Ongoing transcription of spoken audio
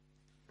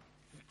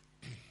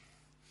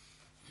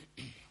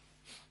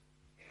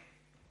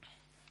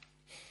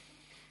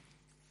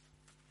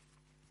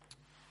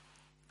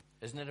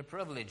Isn't it a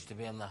privilege to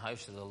be in the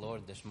house of the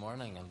Lord this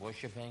morning and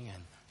worshiping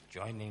and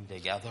joining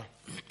together?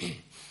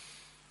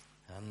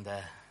 And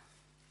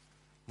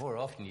more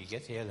often you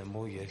get here, the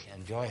more you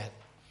enjoy it.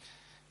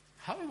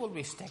 How will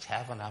we stick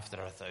heaven after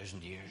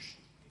 1,000 years?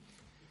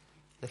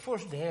 The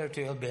first day or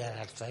two will be an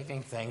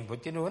exciting thing,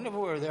 but whenever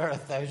we're there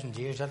 1,000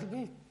 years, it'll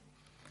be,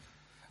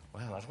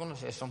 well, I was going to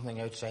say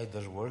something outside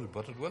this world,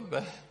 but it will be.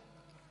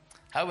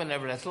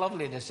 However, it's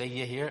lovely to see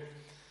you here,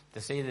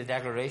 to see the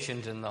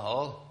decorations in the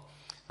hall,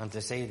 and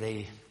to see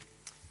the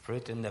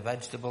fruit and the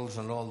vegetables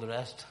and all the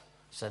rest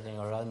sitting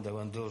around the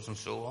windows and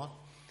so on.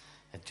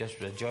 It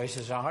just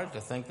rejoices our heart to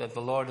think that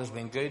the Lord has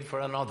been good for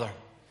another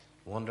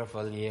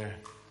wonderful year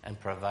and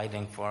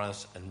providing for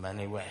us in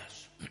many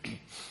ways.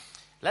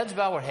 Let's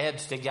bow our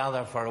heads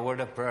together for a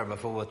word of prayer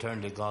before we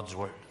turn to God's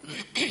word.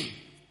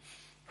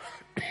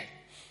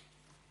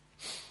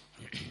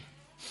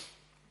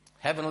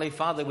 Heavenly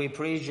Father, we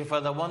praise you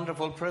for the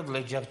wonderful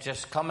privilege of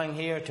just coming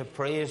here to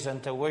praise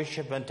and to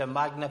worship and to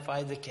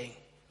magnify the King.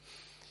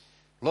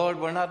 Lord,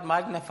 we're not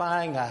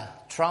magnifying a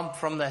trump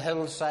from the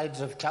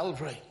hillsides of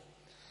Calvary.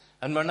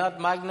 And we're not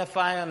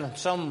magnifying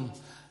some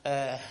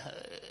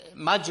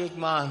magic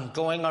man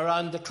going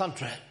around the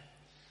country.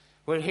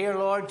 We're here,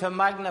 Lord, to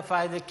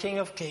magnify the King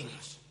of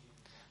Kings,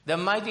 the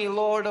mighty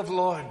Lord of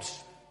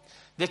Lords,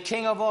 the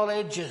King of all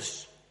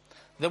ages,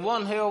 the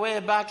one who way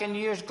back in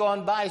years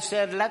gone by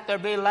said, let there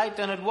be light,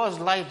 and it was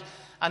light.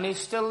 And he's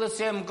still the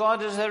same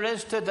God as there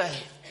is today.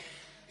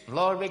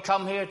 Lord, we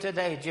come here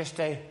today just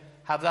to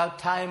have that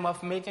time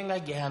of meeting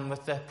again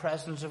with the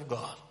presence of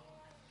God.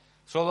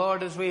 So,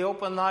 Lord, as we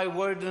open thy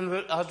word and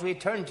as we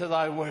turn to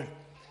thy word,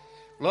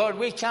 Lord,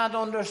 we can't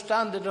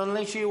understand it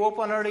unless you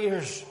open our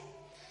ears.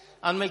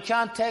 And we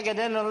can't take it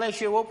in unless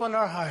you open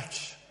our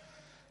hearts.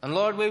 And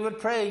Lord, we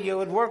would pray you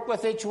would work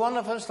with each one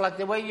of us like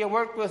the way you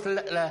worked with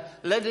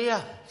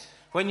Lydia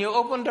when you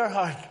opened her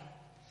heart.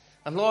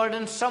 And Lord,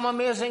 in some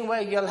amazing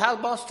way, you'll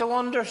help us to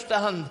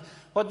understand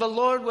what the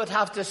Lord would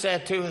have to say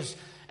to us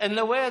in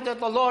the way that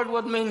the Lord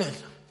would mean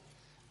it.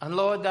 And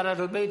Lord, that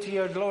it'll be to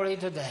your glory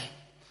today.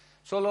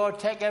 So Lord,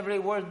 take every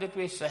word that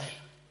we say.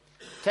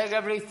 Take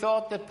every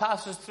thought that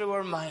passes through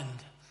our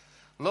mind.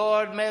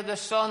 Lord, may the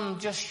sun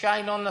just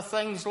shine on the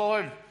things,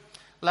 Lord,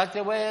 like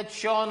the way it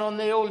shone on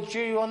the old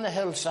Jew on the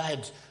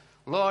hillsides.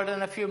 Lord,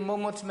 in a few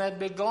moments may it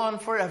be gone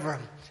forever.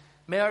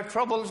 May our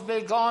troubles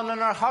be gone and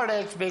our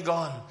heartaches be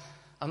gone.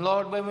 And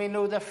Lord, when we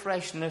know the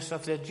freshness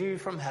of the dew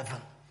from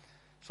heaven.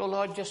 So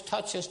Lord, just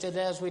touch us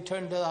today as we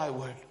turn to thy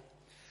word.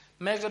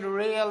 Make it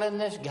real in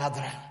this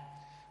gathering.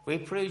 We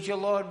praise you,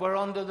 Lord, we're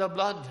under the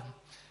blood.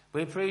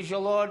 We praise you,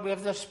 Lord, we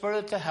have the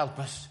Spirit to help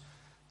us.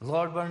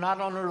 Lord, we're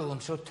not on our own.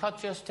 So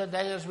touch us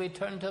today as we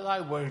turn to thy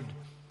word.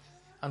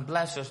 And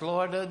bless us,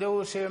 Lord,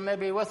 those here may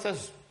be with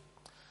us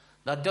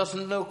that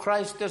doesn't know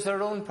Christ as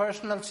their own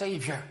personal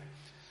Savior.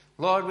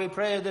 Lord, we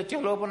pray that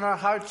you'll open our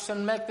hearts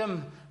and make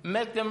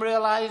them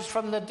realize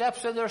from the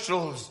depths of their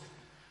souls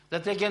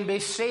that they can be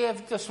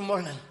saved this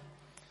morning.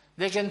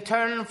 They can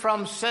turn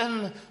from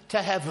sin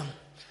to heaven.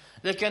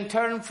 They can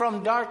turn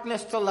from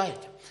darkness to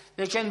light.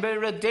 They can be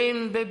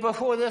redeemed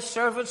before this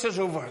service is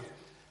over.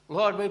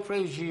 Lord, we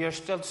praise you. You're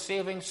still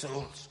saving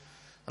souls.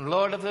 And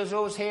Lord, if there's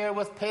those here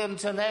with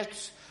pains and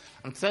aches,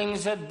 and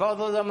things that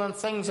bother them and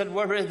things that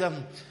worry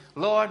them,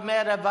 Lord,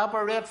 may it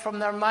evaporate from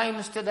their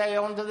minds today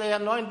under the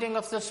anointing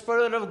of the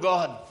Spirit of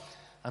God.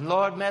 And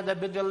Lord, may there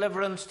be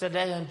deliverance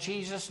today in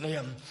Jesus'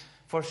 name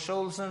for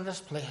souls in this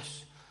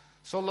place.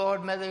 So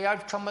Lord, may the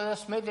outcome of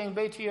this meeting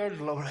be to your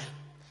glory.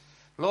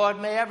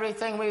 Lord, may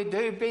everything we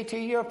do be to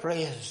your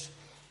praise.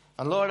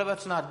 And Lord, if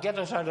it's not, get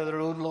us out of the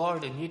road,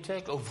 Lord, and you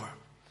take over.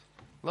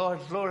 Lord,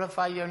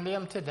 glorify your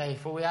name today,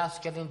 for we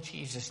ask it in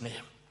Jesus'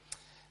 name.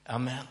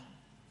 Amen.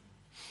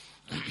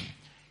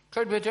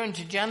 Could we turn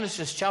to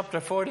Genesis chapter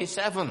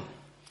 47?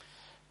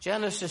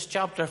 Genesis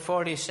chapter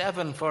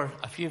 47 for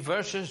a few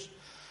verses.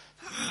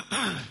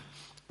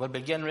 We'll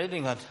begin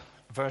reading at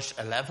verse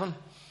 11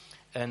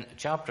 in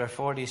chapter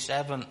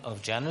 47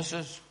 of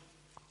Genesis.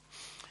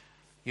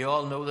 You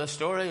all know the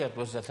story. It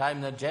was the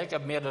time that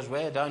Jacob made his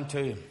way down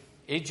to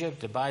Egypt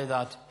to buy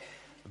that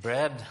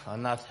bread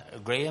and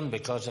that grain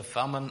because of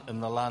famine in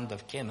the land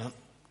of Canaan.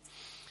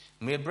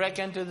 And we'll break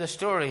into the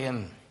story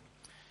in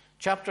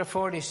chapter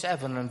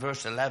 47 and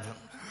verse 11.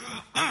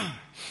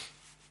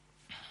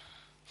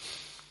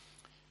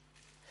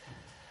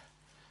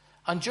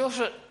 And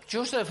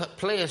Joseph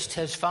placed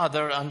his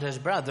father and his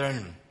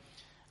brethren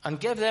and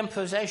gave them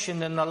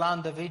possession in the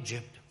land of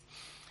Egypt,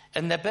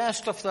 in the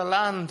best of the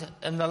land,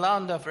 in the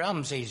land of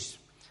Ramses,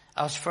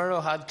 as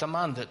Pharaoh had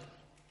commanded.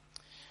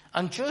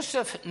 And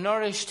Joseph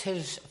nourished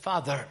his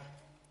father.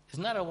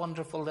 Isn't that a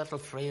wonderful little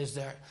phrase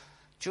there?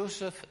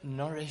 Joseph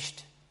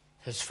nourished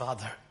his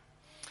father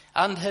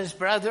and his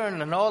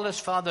brethren and all his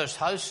father's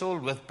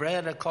household with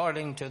bread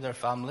according to their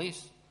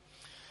families.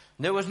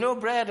 There was no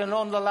bread in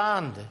all the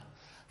land,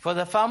 for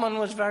the famine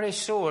was very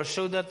sore,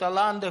 so that the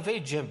land of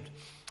Egypt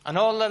and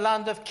all the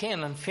land of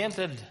Canaan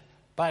fainted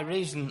by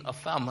reason of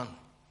famine.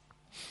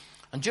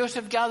 And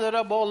Joseph gathered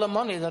up all the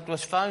money that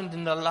was found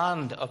in the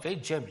land of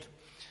Egypt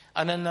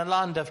and in the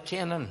land of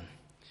Canaan,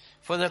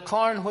 for the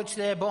corn which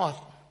they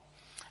bought.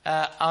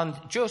 And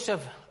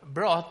Joseph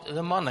brought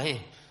the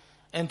money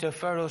into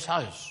Pharaoh's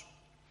house.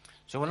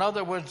 So in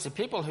other words, the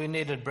people who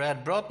needed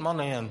bread brought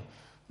money, and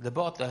they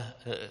bought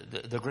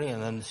the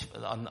grain, and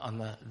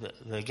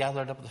they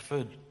gathered up the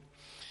food.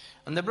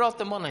 And they brought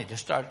the money, to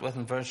start with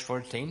in verse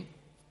 14.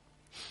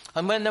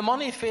 And when the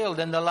money failed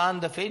in the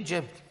land of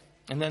Egypt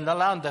and in the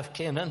land of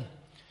Canaan,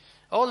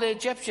 all the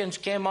Egyptians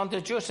came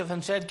unto Joseph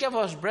and said, Give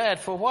us bread,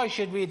 for why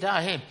should we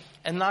die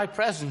in thy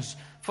presence?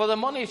 For the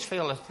money's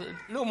faileth,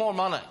 no more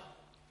money.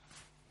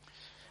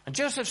 And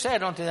Joseph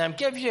said unto them,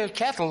 Give you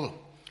cattle,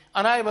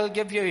 and I will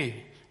give you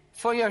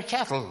for your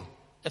cattle,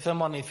 if the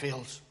money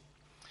fails.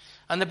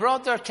 And they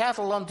brought their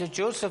cattle unto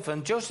Joseph,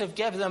 and Joseph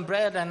gave them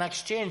bread in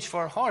exchange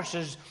for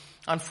horses,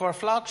 and for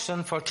flocks,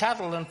 and for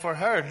cattle, and for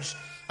herds,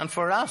 and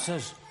for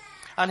asses.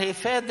 And he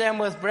fed them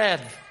with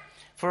bread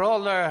for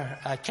all their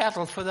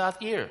cattle for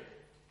that year.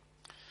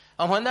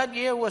 And when that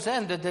year was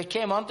ended, they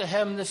came unto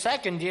him the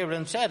second year,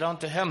 and said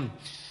unto him,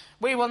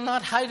 We will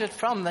not hide it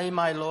from thee,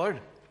 my lord,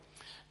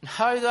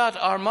 how that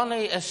our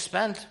money is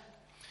spent.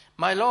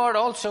 My lord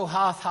also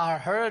hath our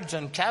herds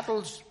and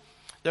cattle.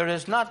 There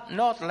is not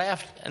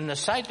left in the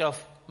sight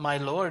of my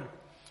lord,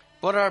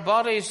 but our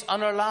bodies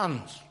and our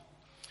lands.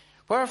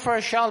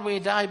 Wherefore shall we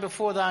die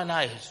before thine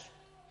eyes,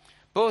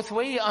 both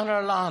we and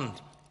our land?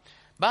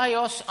 Buy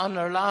us and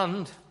our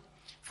land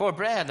for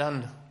bread,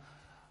 and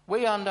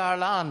we and our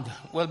land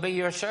will be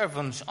your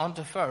servants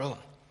unto Pharaoh.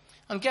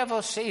 And give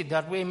us seed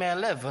that we may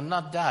live and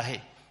not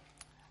die,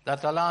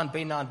 that the land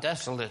be not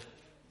desolate.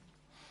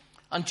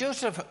 And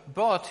Joseph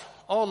bought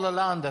all the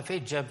land of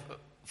Egypt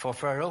for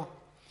Pharaoh,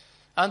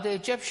 and the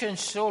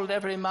Egyptians sold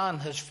every man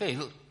his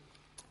field,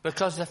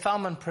 because the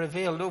famine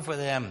prevailed over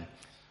them,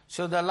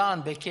 so the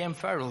land became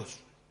Pharaoh's.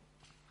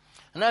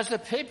 And as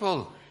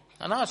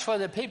for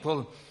the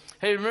people,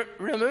 he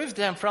removed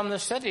them from the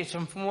cities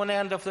and from one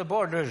end of the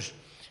borders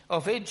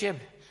of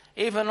Egypt,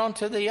 even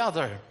unto the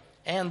other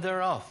end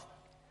thereof.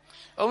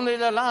 Only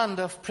the land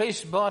of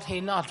priests bought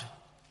he not,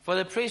 for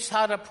the priests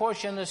had a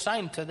portion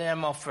assigned to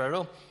them of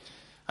Pharaoh,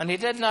 and he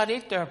did not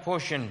eat their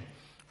portion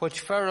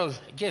which Pharaoh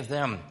gave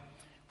them.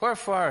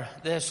 Wherefore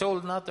they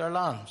sold not their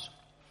lands.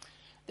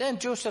 Then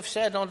Joseph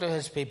said unto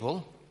his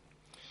people,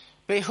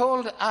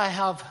 Behold, I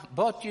have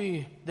bought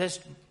you this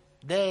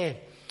day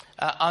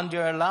and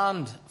your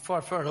land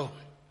for Pharaoh.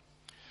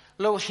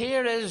 Lo,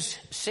 here is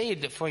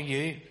seed for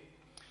you,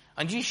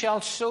 and ye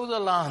shall sow the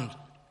land.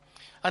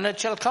 And it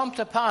shall come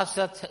to pass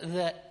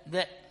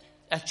it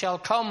shall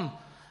come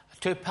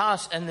to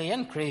pass in the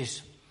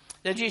increase,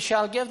 that ye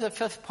shall give the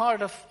fifth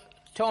part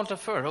unto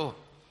Pharaoh,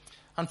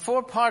 and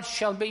 4 parts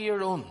shall be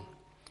your own,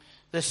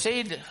 the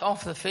seed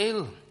of the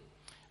field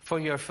for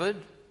your food,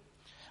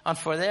 and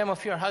for them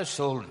of your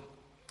household,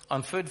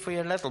 and food for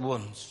your little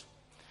ones.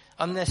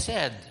 And they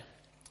said,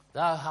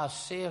 Thou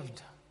hast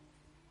saved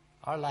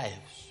our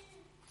lives.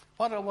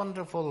 What a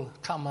wonderful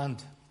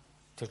comment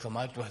to come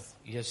out with.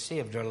 You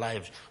saved our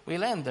lives.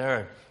 We'll end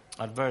there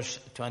at verse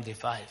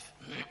 25.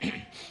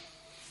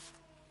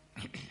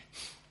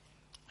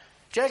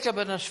 Jacob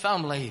and his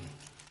family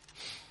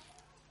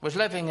was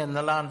living in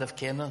the land of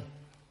Canaan.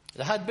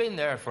 They had been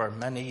there for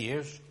many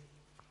years.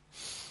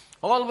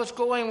 All was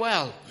going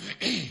well.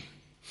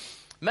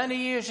 Many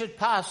years had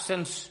passed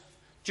since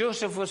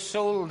Joseph was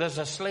sold as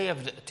a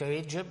slave to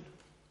Egypt.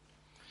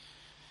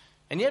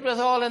 And yet with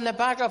all in the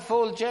back of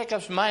old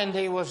Jacob's mind,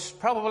 he was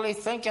probably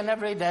thinking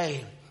every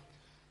day,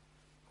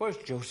 where's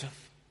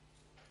Joseph?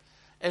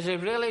 Is he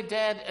really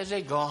dead? Is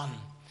he gone?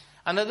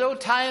 And although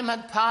time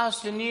had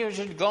passed and years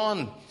had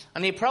gone,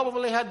 and he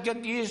probably had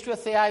got used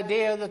with the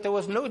idea that there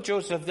was no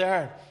Joseph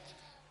there,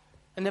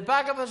 in the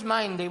back of his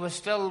mind he was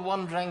still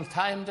wondering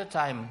time to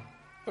time,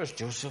 where's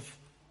Joseph?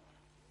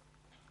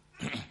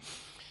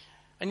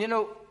 And you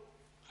know,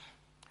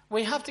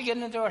 we have to get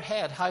into our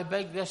head how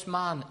big this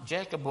man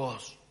Jacob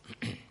was.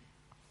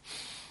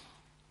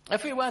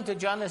 If we went to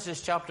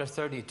Genesis chapter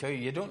 32,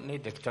 you don't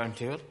need to turn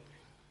to it,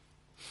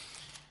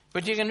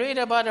 but you can read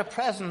about a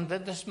present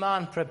that this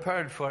man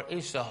prepared for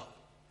Esau.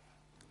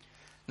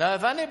 Now,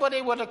 if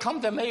anybody would have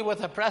come to me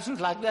with a present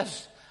like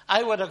this,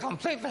 I would have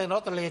completely and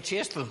utterly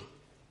chased them.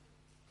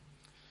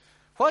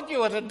 What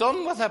you would have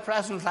done with a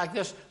present like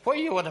this, where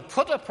you would have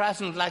put a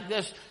present like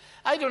this,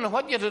 I don't know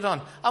what you'd have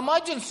done.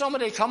 Imagine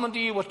somebody coming to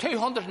you with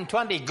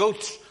 220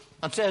 goats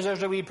and says,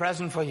 there's a wee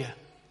present for you.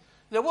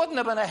 There wouldn't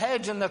have been a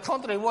hedge in the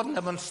country, wouldn't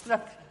have been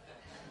stripped.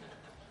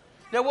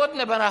 There wouldn't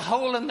have been a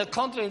hole in the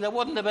country, there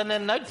wouldn't have been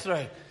an out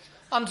through.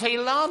 And he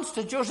lands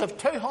to Joseph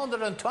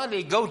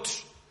 220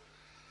 goats.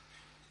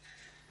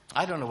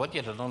 I don't know what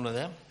you'd have done with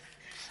them.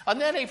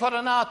 And then he put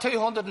another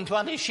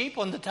 220 sheep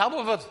on the top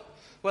of it.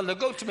 Well, the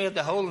goats made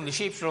the hole and the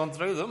sheep run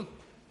through them.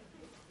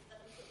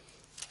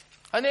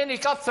 And then he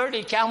got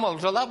 30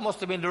 camels. Well, that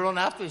must have been to run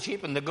after the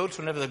sheep and the goats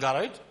whenever they got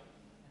out.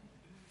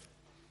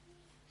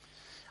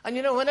 And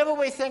you know, whenever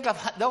we think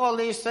of all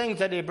these things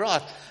that he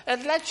brought,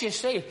 it lets you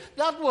see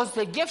that was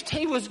the gift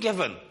he was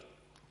given.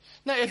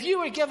 Now, if you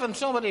were giving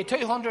somebody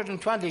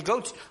 220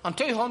 goats and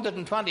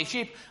 220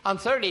 sheep and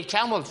 30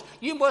 camels,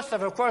 you must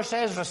have, of course,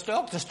 Ezra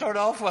stock to start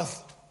off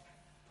with.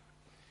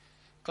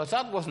 Because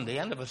that wasn't the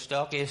end of his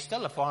stock. He had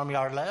still a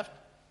farmyard left.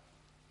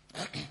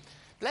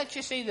 Let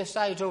you see the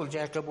size old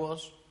Jacob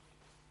was.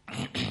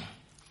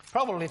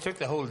 Probably took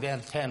the whole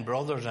 10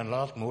 brothers and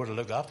lots more to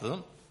look after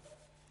them.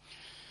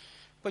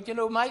 But you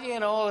know, mighty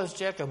in all as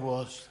Jacob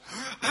was.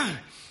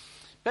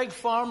 Big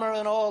farmer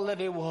in all that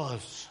he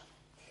was.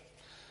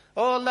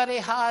 All that he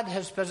had,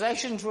 his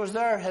possessions was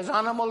there, his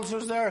animals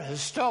was there,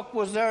 his stock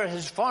was there,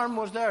 his farm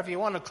was there, if you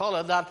want to call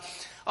it that.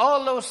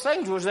 All those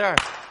things was there.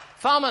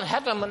 Famine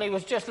hit him and he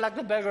was just like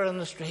the beggar in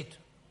the street.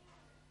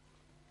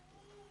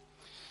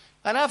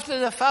 And after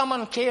the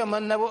famine came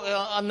and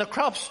the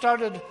crops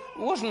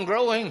wasn't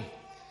growing,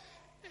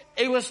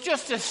 he was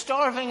just as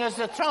starving as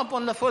the tramp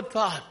on the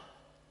footpath.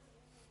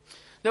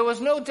 There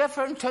was no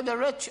difference to the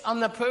rich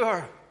and the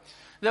poor.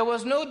 There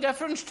was no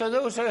difference to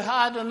those who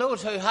had and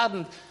those who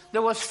hadn't.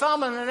 There was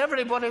famine and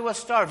everybody was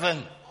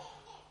starving.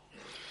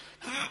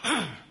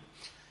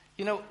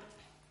 You know,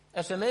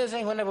 it's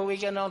amazing whenever we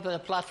get onto the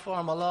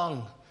platform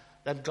along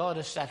that God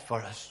has set for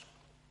us.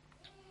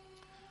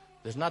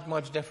 There's not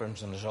much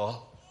difference in us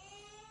all.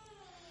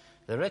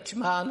 The rich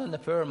man and the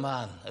poor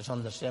man is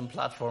on the same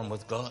platform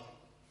with God.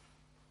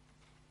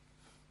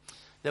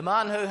 The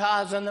man who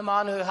has and the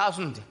man who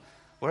hasn't,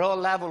 we're all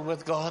level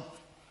with God.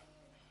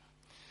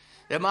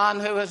 The man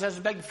who has his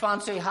big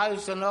fancy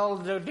house and all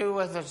to do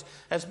with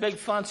his big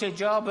fancy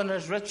job and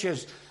his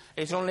riches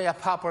is only a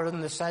pauper in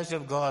the sight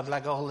of God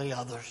like all the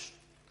others.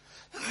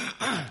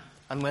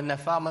 And when the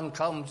famine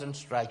comes and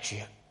strikes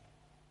you,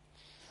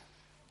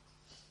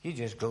 you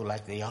just go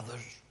like the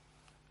others.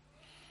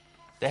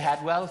 They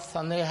had wealth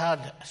and they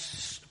had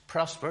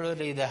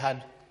prosperity. They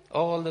had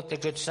all that they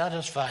could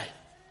satisfy.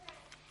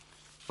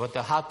 But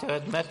they had to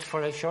admit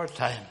for a short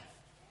time,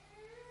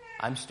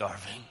 I'm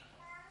starving.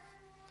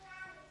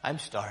 I'm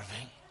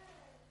starving.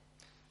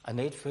 I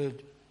need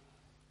food.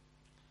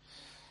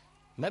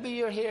 Maybe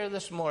you're here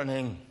this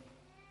morning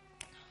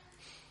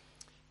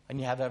and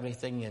you have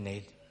everything you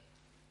need.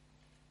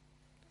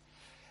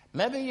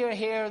 Maybe you're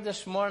here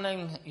this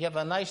morning, you have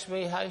a nice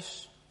wee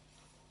house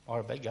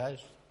or a big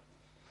house,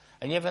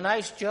 and you have a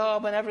nice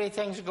job and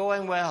everything's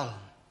going well.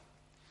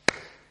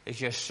 Is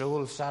your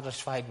soul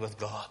satisfied with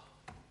God?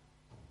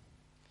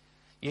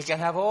 You can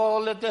have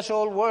all that this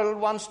old world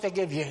wants to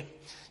give you.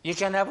 You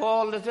can have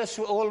all that this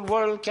old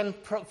world can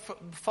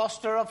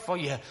foster up for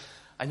you.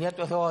 And yet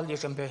with all you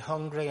can be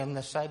hungry in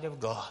the sight of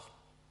God.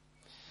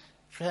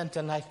 Friend,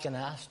 tonight can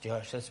I ask you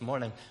this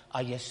morning,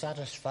 are you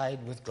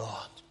satisfied with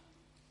God?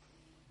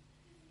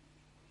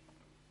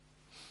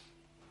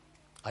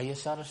 Are you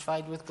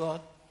satisfied with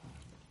God?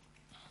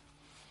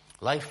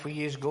 Life for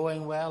you is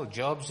going well.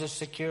 Jobs is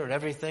secure.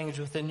 Everything's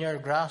within your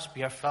grasp.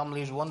 Your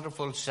family's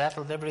wonderful,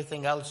 settled,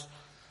 everything else.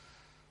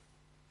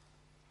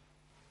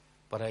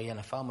 But are you in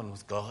a famine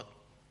with God?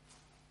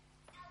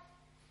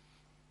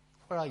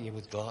 Where are you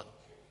with God?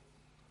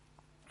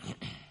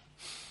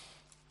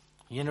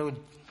 You know,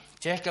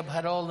 Jacob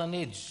had all the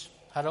needs,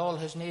 had all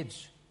his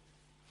needs.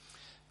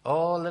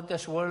 All that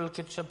this world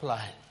could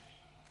supply.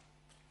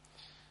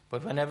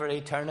 But whenever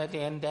eternity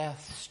and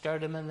death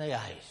stared him in the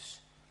eyes,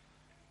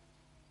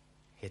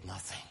 he had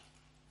nothing.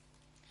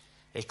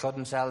 He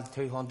couldn't sell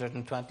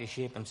 220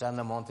 sheep and send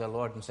them on to the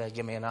Lord and say,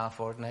 give me an half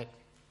fortnight.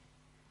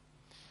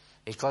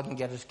 He couldn't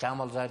get his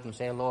camels out and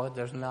say, Lord,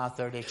 there's now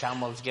 30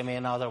 camels, give me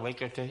another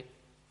week or two.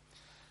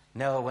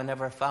 No,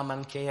 whenever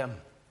famine came,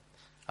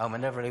 and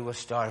whenever he was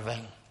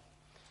starving,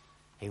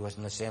 he was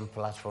on the same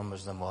platform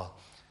as them all.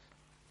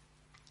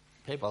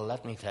 People,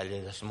 let me tell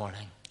you this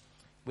morning,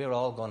 we're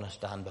all going to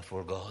stand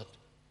before God.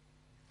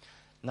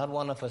 Not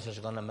one of us is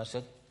going to miss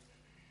it.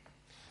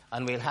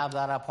 And we'll have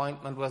that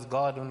appointment with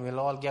God and we'll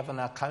all give an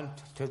account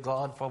to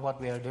God for what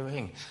we are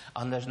doing.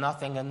 And there's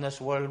nothing in this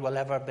world will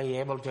ever be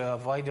able to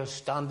avoid us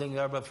standing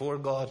there before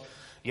God.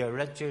 Your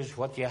riches,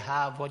 what you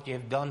have, what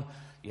you've done,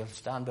 you'll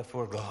stand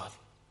before God.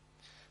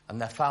 And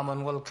the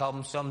famine will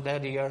come someday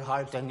to your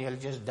heart and you'll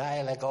just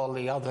die like all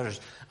the others.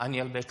 And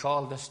you'll be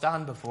called to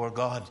stand before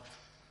God.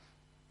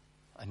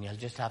 And you'll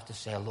just have to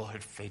say,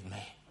 Lord, feed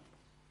me.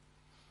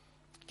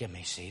 Give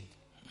me seed.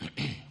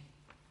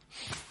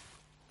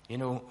 You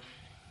know,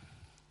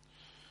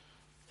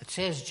 it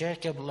says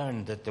Jacob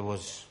learned that there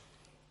was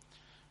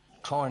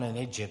corn in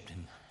Egypt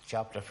in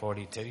chapter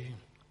 42.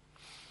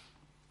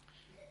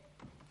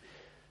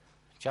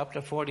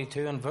 Chapter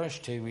 42 and verse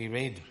 2 we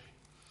read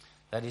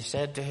that he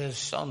said to his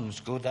sons,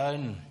 go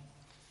down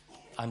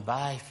and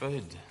buy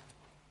food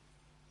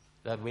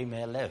that we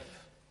may live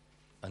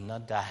and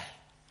not die.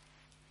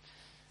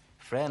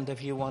 Friend,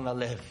 if you want to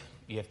live,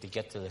 you have to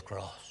get to the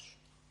cross.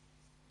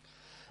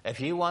 If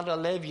you want to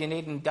live, you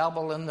needn't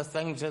dabble in the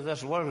things of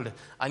this world.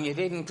 And you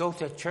needn't go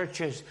to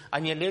churches.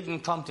 And you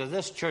needn't come to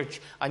this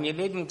church. And you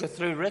needn't go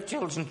through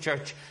rituals in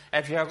church.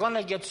 If you're going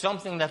to get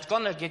something that's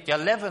going to get you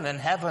living in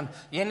heaven,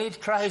 you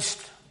need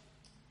Christ.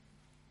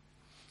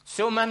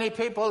 So many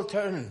people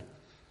turn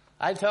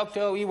I talked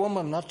to a wee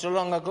woman not so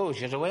long ago.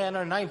 She's away in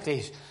her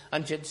 90s.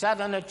 And she'd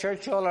sat in a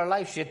church all her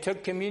life. She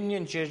took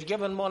communion. She was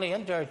giving money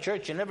into her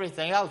church and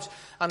everything else.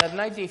 And at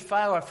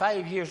 95 or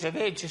 5 years of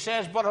age, she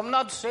says, but I'm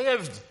not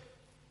saved.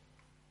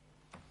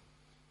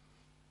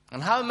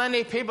 And how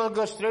many people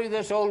goes through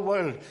this old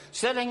world,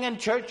 sitting in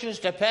churches,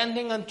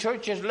 depending on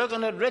churches,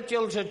 looking at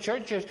rituals at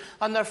churches,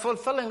 and they're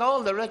fulfilling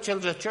all the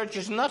rituals at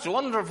churches, and that's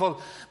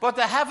wonderful. But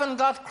they haven't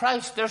got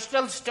Christ. They're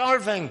still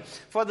starving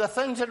for the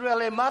things that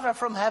really matter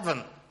from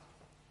heaven.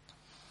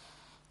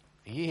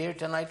 Are you here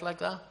tonight like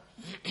that?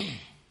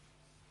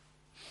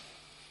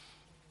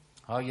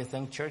 Oh, you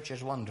think church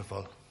is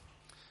wonderful.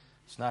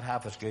 It's not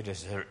half as good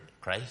as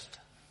Christ.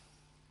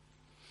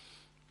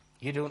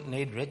 You don't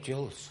need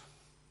rituals.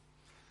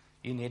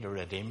 You need a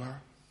Redeemer.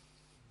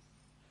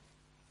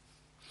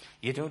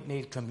 You don't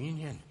need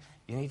communion.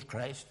 You need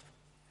Christ.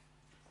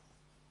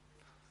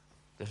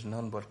 There's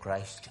none but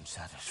Christ can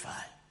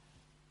satisfy.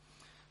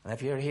 And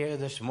if you're here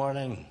this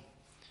morning,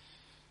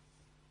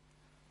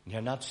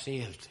 you're not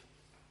saved,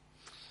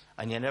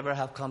 and you never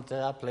have come to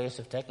that place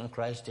of taking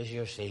Christ as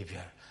your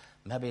Savior,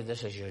 maybe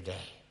this is your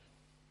day.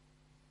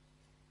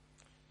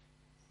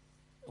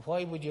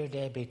 Why would your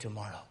day be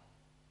tomorrow?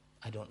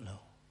 I don't know.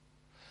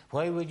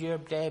 Why would your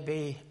day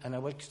be in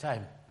a week's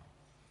time?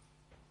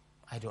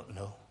 I don't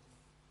know.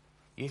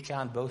 You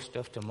can't boast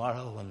of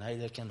tomorrow, and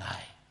neither can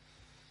I.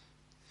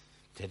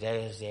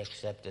 Today is the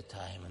accepted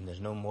time, and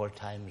there's no more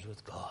times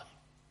with God.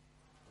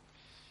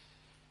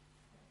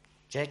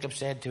 Jacob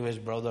said to his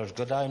brothers,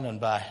 go down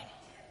and buy.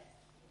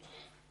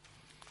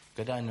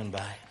 Go down and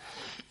buy.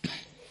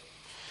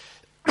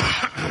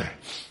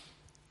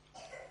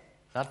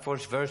 That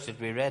first verse that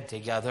we read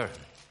together,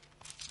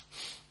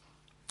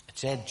 it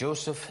said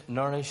Joseph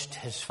nourished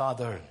his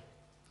father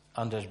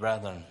and his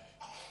brethren.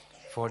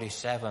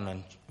 47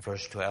 and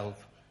verse 12.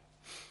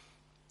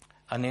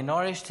 And he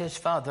nourished his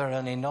father,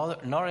 and he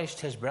nourished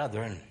his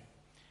brethren,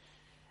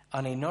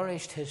 and he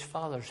nourished his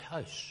father's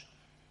house,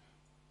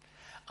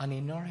 and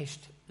he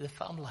nourished the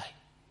family.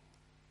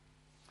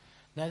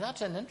 Now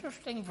that's an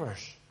interesting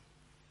verse.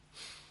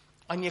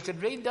 And you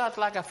could read that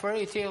like a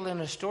fairy tale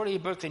in a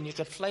storybook, and you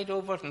could flight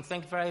over it and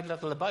think very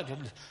little about it.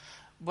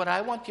 But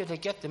I want you to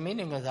get the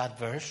meaning of that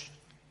verse.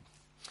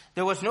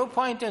 There was no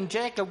point in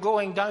Jacob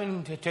going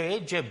down to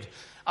Egypt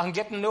and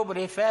getting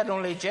nobody fed,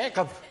 only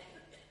Jacob.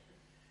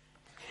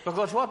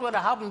 Because what would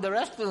have happened to the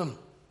rest of them?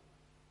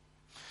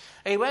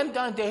 He went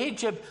down to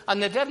Egypt,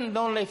 and they didn't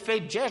only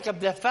feed Jacob,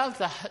 they fed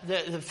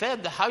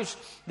the house,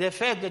 they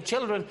fed the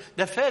children,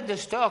 they fed the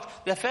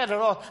stock, they fed it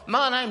all.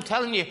 Man, I'm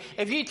telling you,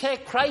 if you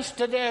take Christ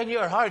today in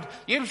your heart,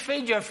 you'll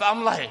feed your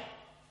family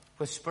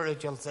with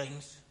spiritual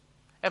things.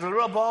 It'll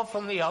rub off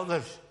on the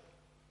others.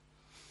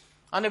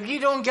 And if you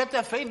don't get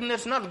the feeding,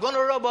 it's not going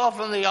to rub off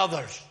on the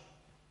others.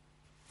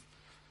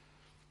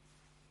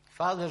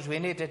 Fathers, we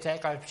need to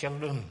take our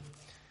children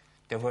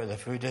to where the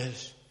food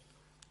is.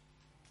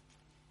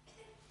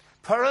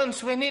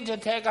 Parents, we need to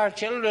take our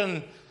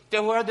children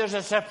to where there's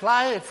a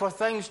supply for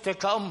things to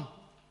come.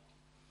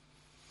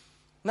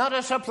 Not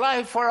a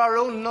supply for our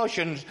own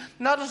notions,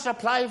 not a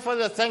supply for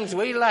the things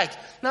we like,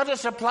 not a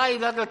supply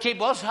that will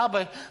keep us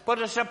happy,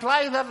 but a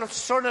supply that will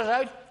sort it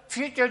out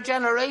future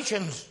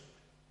generations.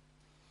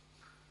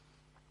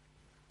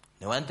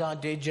 They went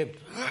down to Egypt.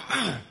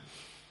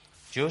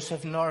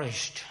 Joseph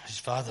nourished his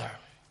father.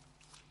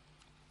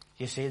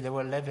 You see, they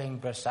were living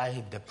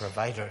beside the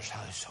provider's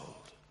household.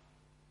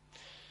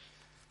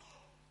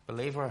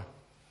 Believer,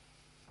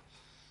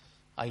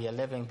 are you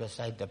living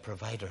beside the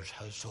provider's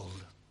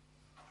household?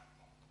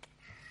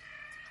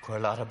 Quite a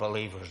lot of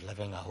believers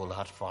living a whole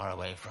lot far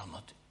away from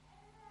it.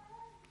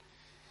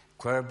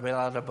 Quite a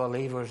lot of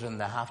believers,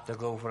 and they have to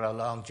go for a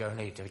long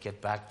journey to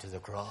get back to the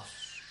cross.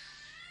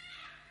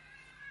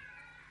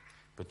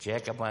 But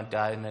Jacob went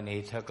down and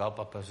he took up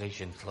a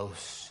position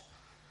close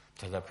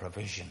to the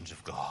provisions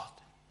of God.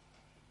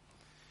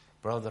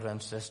 Brother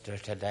and sister,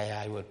 today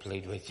I would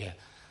plead with you,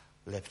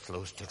 live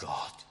close to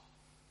God.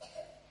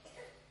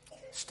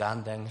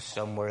 Standing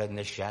somewhere in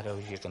the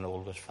shadows, you can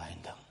always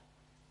find Him.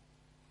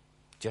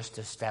 Just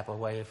a step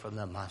away from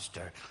the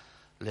Master,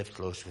 live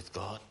close with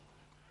God.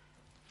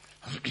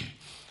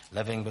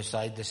 Living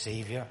beside the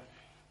Savior,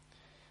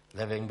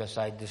 living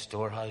beside the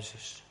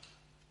storehouses.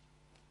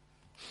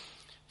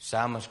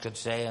 Psalmist could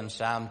say in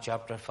Psalm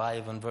chapter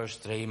 5 and verse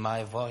 3,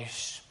 my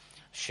voice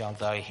shalt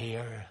thou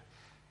hear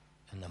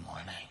in the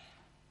morning.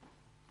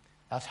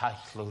 That's how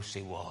close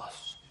he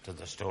was to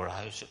the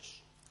storehouses.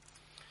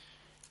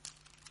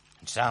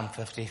 In Psalm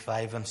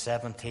 55 and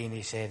 17,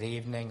 he said,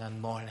 evening and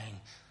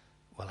morning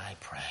will I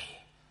pray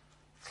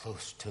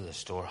close to the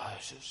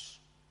storehouses.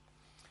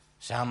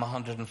 Psalm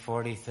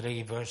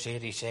 143 verse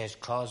 8, he says,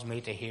 cause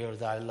me to hear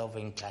thy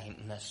loving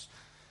kindness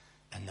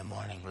in the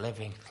morning,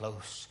 living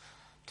close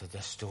to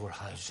the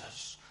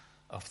storehouses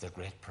of the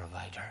great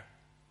provider.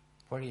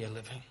 Where are you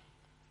living?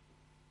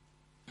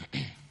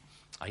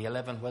 Are you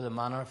living where the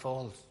manna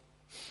falls?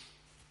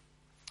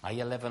 Are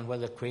you living where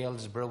the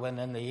quails brewing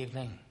in the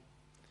evening?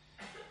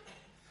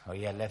 Are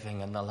you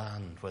living in the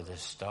land where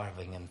there's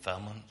starving and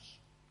famines?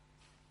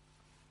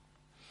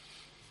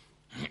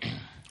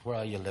 Where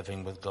are you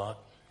living with God?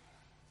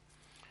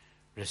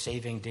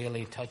 Receiving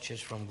daily touches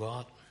from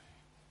God?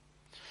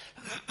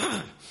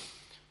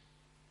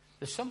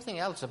 There's something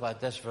else about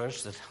this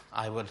verse that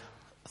I would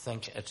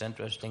think it's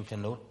interesting to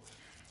note.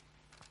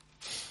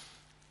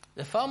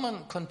 The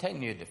famine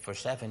continued for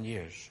 7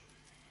 years.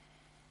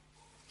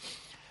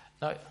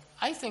 Now,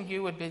 I think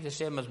you would be the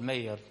same as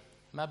me, or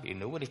maybe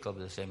nobody could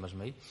be the same as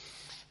me,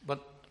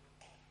 but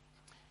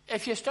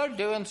if you start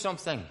doing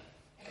something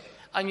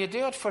and you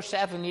do it for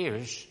 7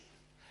 years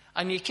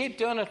and you keep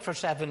doing it for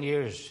 7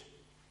 years,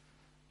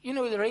 you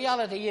know, the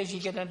reality is you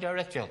get into a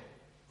ritual.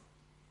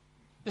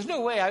 There's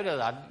no way out of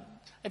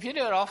that. If you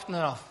do it often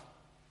enough,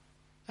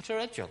 it's a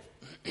ritual.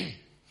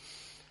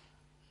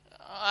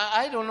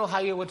 I don't know how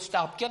you would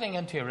stop getting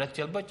into a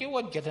ritual, but you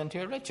would get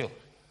into a ritual.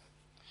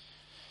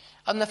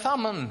 And the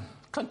famine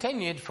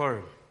continued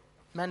for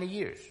many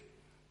years.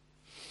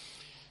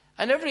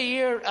 And every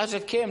year as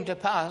it came to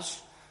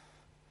pass,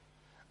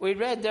 we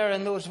read there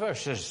in those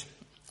verses,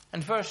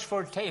 in verse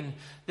 14,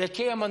 they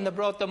came and they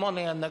brought the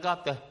money and they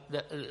got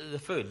the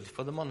food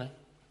for the money.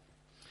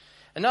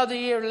 Another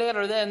year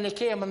later then they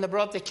came and they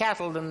brought the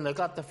cattle and they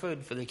got the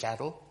food for the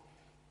cattle.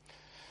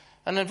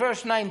 And in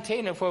verse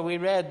 19 of where we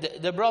read,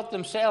 they brought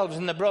themselves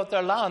and they brought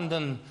their land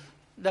and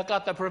they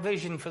got the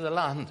provision for the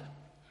land.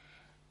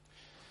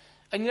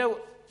 And you know,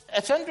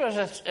 it's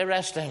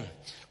interesting.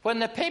 When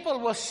the people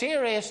were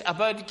serious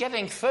about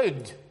getting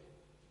food,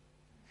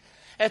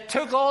 it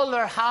took all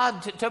they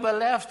had to be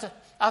left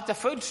at the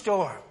food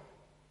store.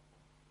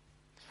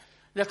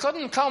 They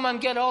couldn't come and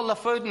get all the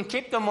food and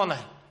keep the money.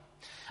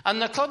 And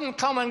they couldn't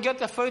come and get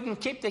the food and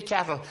keep the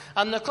cattle.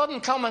 And they couldn't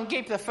come and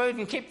keep the food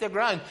and keep the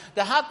ground.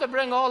 They had to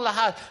bring all they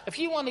had. If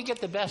you want to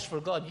get the best for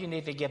God, you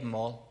need to give them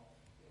all.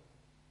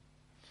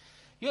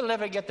 You'll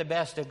never get the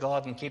best of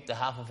God and keep the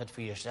half of it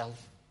for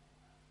yourself.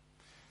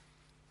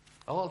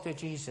 All to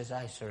Jesus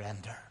I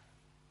surrender.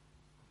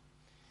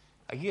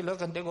 Are you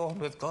looking to go on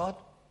with God?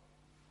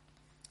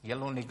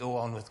 You'll only go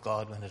on with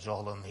God when it's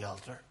all on the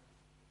altar.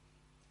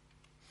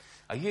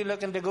 Are you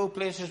looking to go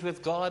places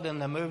with God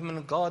and the movement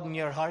of God in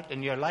your heart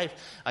and your life,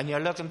 and you're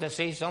looking to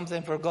see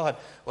something for God?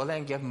 Well,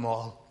 then give them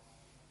all.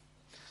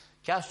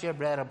 Cast your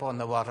bread upon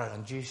the water,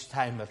 and due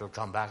time it'll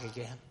come back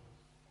again.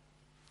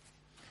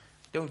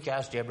 Don't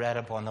cast your bread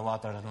upon the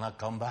water and not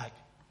come back.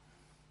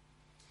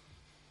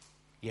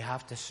 You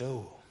have to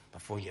sow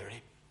before you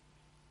reap.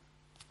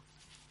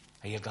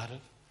 Have you got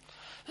it?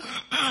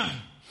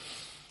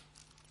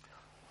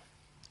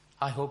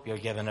 I hope you're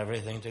giving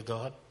everything to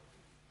God.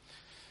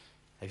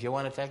 If you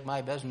want to take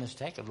my business,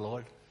 take it,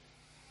 Lord.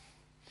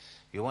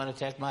 If you want to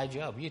take my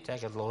job, you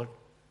take it, Lord.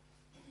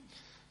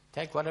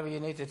 Take whatever you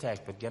need to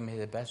take, but give me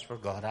the best for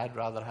God. I'd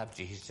rather have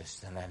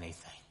Jesus than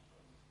anything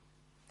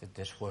that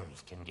this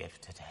world can give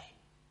today.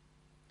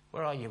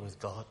 Where are you with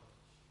God?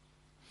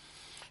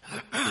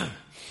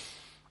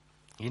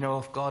 You know,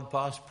 if God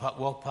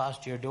walked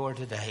past your door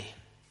today,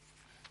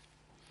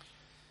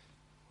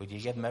 would you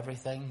give him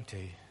everything to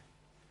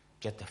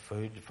get the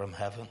food from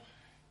heaven?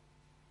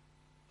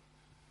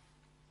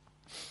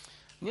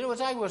 You know,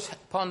 as I was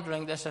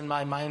pondering this in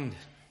my mind,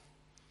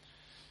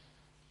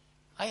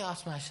 I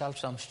asked myself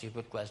some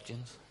stupid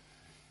questions.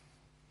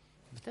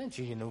 But then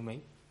you know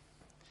me.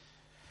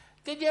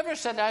 Did you ever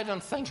sit down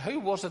and think, who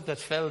was it that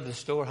filled the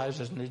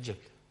storehouses in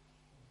Egypt?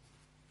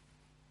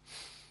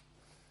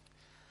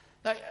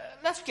 Now,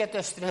 let's get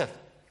this straight.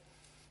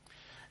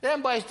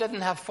 Them boys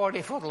didn't have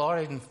 40-foot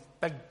lorries and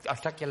big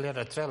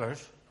articulated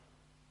trailers.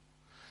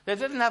 They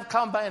didn't have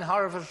combine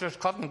harvesters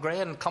cutting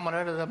grain coming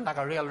out of them like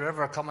a real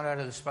river coming out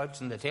of the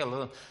spouts in the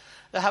tail.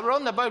 They had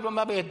run about with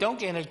maybe a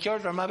donkey and a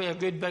cart or maybe a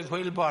good big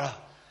wheelbarrow.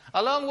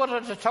 Along with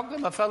it, it took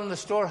them of filling the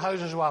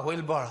storehouses with a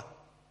wheelbarrow.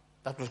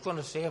 That was going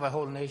to save a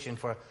whole nation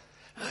for...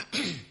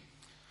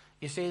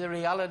 You see, the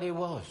reality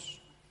was,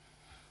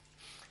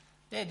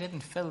 they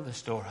didn't fill the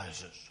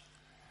storehouses.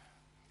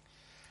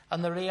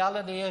 And the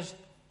reality is,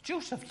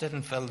 Joseph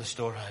didn't fill the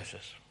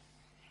storehouses.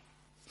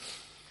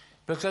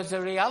 Because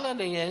the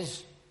reality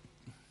is,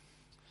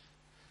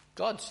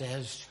 God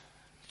says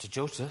to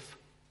Joseph,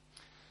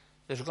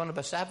 there's going to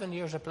be 7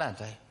 years of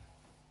plenty,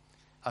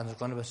 and there's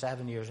going to be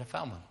 7 years of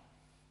famine.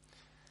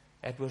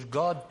 It was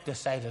God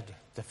decided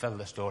to fill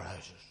the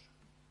storehouses.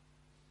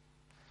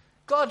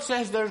 God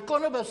says there's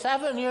going to be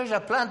 7 years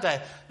of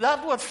plenty.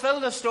 That would fill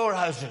the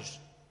storehouses.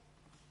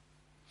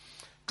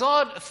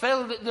 God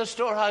filled the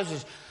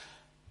storehouses.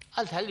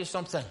 I'll tell you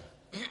something.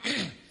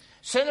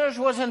 Sinners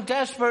was in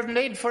desperate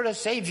need for a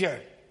Saviour.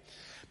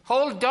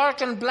 Whole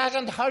dark and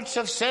blackened hearts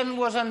of sin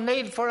was in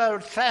need for a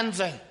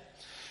cleansing.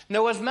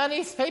 There was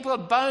many people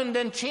bound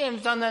and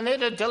chained and they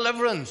needed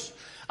deliverance.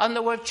 And they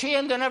were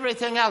chained and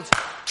everything else.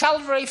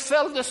 Calvary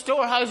filled the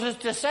storehouses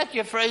to set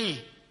you free.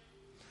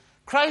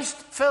 Christ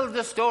filled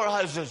the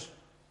storehouses.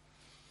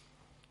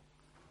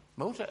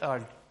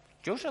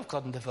 Joseph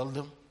couldn't have filled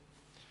them.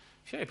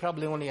 Sure, he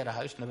probably only had a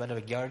house and a bit of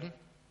a garden.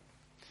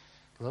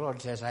 The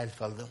Lord says, I'll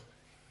fill them.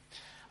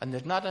 And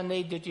there's not a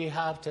need that you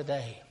have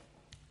today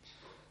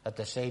that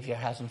the Saviour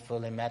hasn't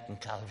fully met in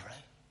Calvary.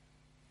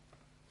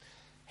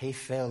 He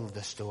filled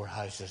the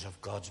storehouses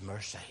of God's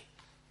mercy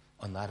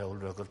on that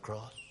old rugged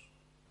cross.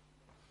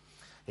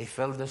 He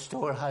filled the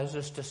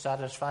storehouses to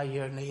satisfy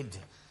your need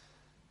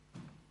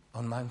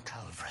on Mount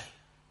Calvary.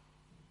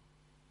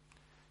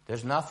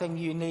 There's nothing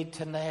you need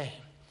today.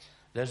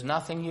 There's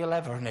nothing you'll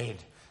ever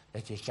need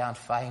that you can't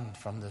find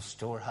from the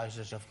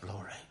storehouses of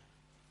glory.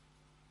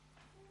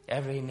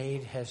 Every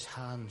need his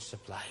hand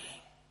supplying.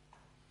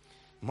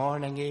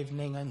 Morning,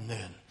 evening, and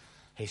noon,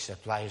 he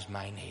supplies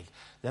my need.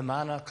 The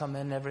manna come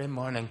in every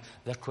morning.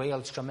 The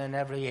quails come in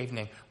every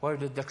evening. Where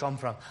did they come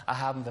from? I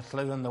haven't a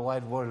clue in the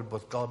wide world,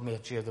 but God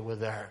made sure they were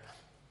there.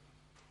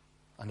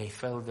 And he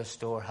filled the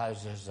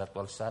storehouses that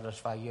will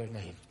satisfy your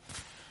need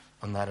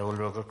on that old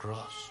rugged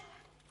cross.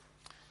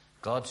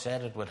 God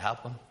said it would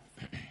happen.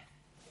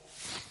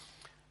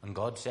 And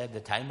God said the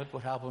time it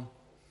would happen.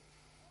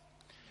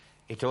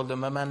 He told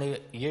them how many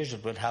years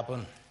it would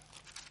happen.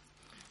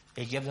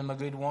 He gave them a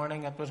good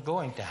warning it was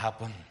going to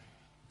happen.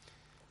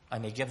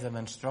 And he gave them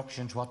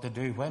instructions what to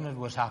do when it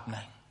was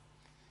happening.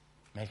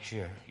 Make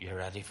sure you're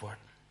ready for it.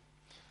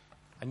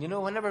 And you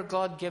know, whenever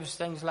God gives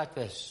things like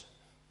this,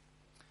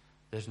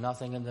 there's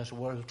nothing in this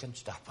world can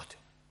stop it.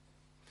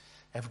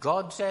 If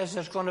God says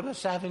there's going to be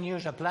 7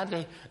 years of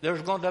plenty,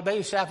 there's going to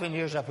be 7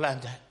 years of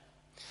plenty.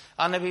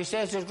 And if he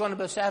says there's going to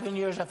be 7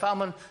 years of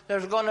famine,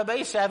 there's going to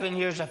be 7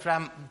 years of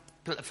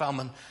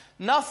famine.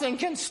 Nothing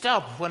can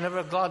stop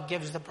whenever God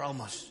gives the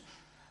promise.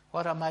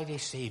 What a mighty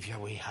Savior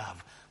we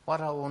have. What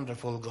a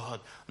wonderful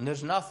God. And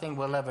there's nothing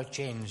will ever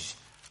change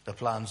the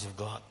plans of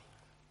God.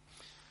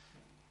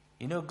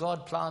 You know,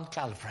 God planned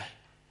Calvary.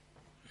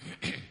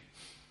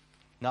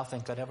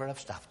 Nothing could ever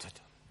have stopped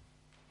it.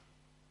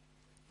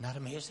 Isn't that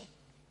amazing?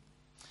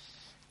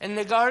 In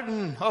the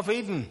Garden of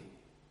Eden,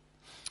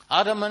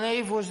 Adam and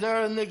Eve was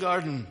there in the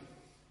garden.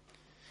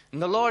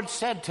 And the Lord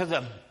said to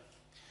them,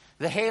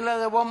 the heel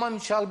of the woman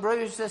shall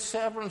bruise the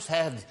serpent's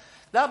head.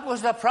 That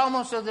was the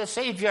promise of the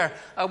Savior.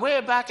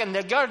 Way back in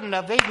the Garden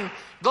of Eden,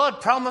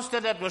 God promised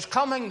that it was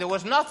coming. There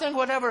was nothing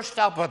would ever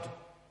stop it.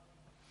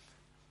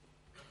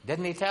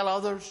 Didn't he tell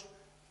others?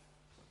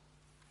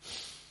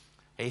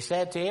 He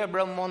said to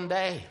Abram one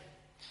day,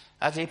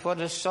 as he put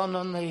his son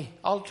on the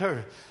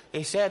altar,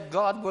 he said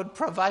God would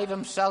provide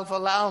himself a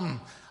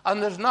lamb,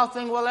 and there's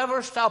nothing will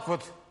ever stop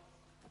it.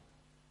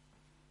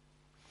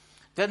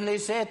 Didn't he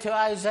say to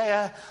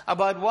Isaiah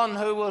about one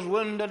who was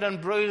wounded and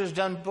bruised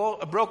and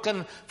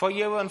broken for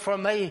you and for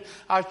me?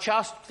 Our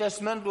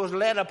chastisement was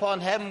laid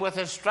upon him. With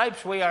his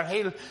stripes we are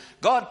healed.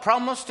 God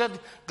promised it.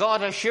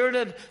 God assured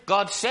it.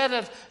 God said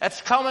it.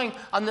 It's coming.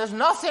 And there's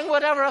nothing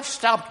would ever have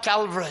stopped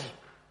Calvary.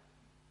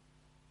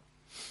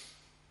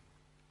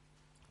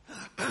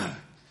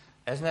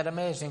 Isn't it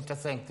amazing to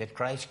think that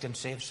Christ can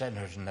save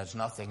sinners, and there's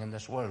nothing in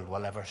this world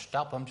will ever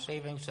stop him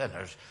saving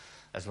sinners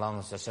as long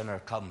as the sinner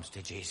comes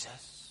to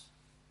Jesus?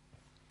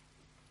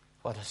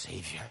 What a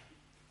Savior.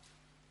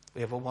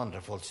 We have a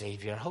wonderful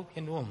Savior. I hope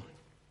you know him.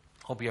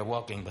 Hope you're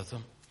walking with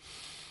him.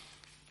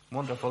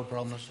 Wonderful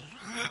promises.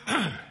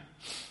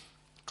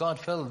 God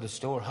filled the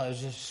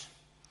storehouses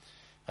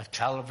at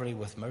Calvary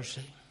with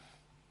mercy.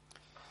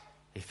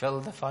 He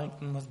filled the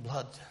fountain with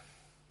blood.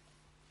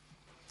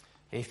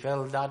 He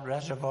filled that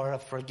reservoir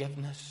of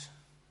forgiveness.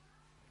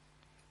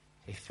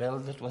 He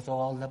filled it with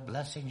all the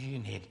blessings you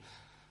need.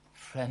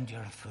 Friend,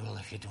 you're a fool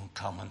if you don't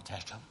come and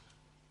take them.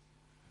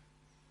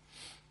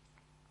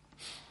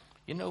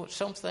 You know,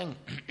 something,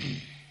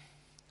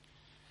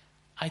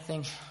 I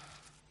think,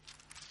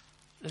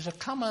 there's a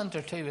comment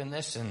or two in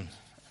this, and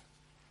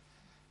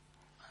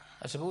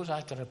I suppose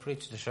I could have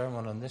preached the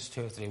sermon on this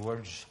 2 or 3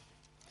 words.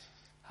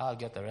 How I'll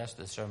get the rest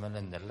of the sermon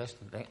in the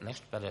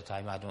next bit of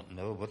time, I don't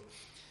know, but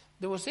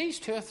there was these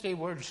 2 or 3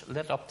 words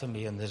lit up to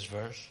me in this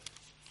verse.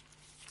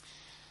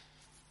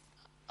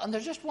 And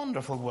they're just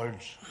wonderful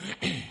words.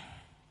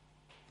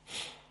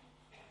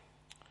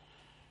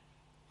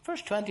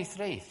 Verse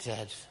 23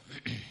 says,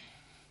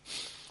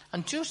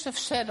 and Joseph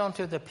said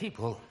unto the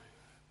people,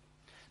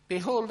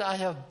 behold, I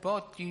have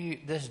bought you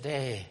this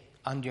day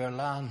and your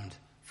land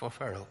for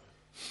Pharaoh.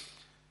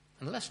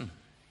 And listen,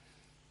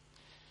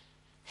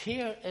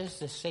 here is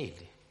the seed.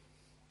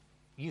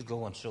 You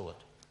go and sow it.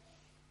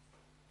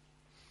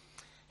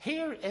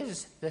 Here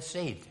is the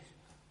seed.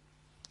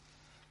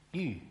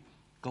 You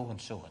go and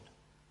sow it.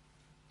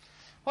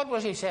 What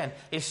was he saying?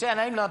 He's saying,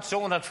 I'm not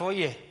sowing it for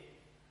you.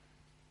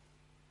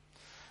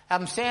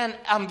 I'm saying,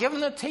 I'm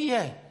giving it to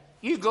you.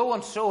 You go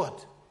and sow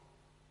it.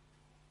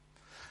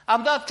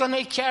 I'm not going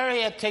to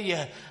carry it to you.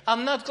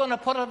 I'm not going to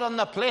put it on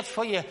the plate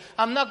for you.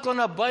 I'm not going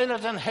to boil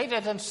it and heat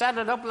it and set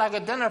it up like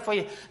a dinner for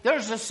you.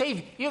 There's the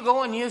seed. You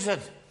go and use it.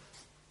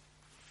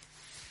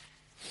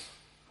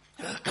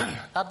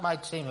 That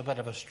might seem a bit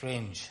of a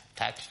strange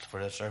text for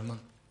a sermon.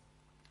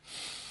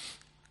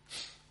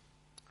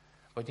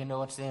 But you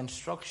know, it's the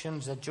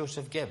instructions that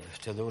Joseph gave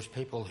to those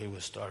people who were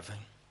starving.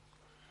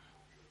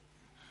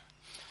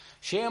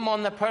 Shame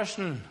on the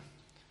person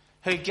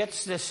who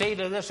gets the seed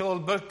of this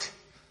old book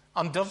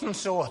and doesn't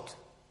sow it.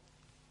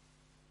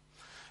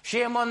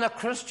 Shame on the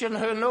Christian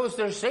who knows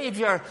their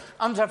Savior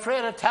and is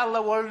afraid to tell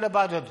the world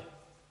about it.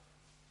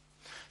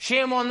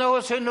 Shame on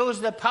those who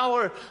knows the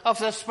power of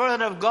the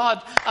Spirit of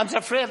God and is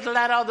afraid to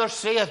let others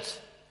see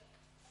it.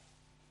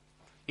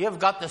 You've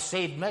got the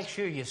seed. Make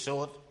sure you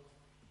sow it.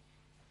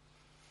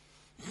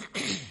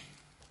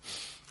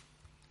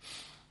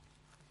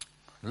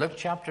 Luke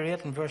chapter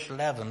 8 and verse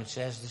 11, it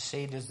says the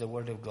seed is the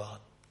word of God.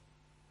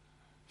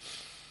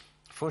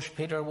 1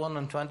 Peter 1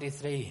 and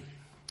 23,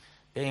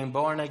 being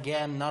born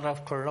again, not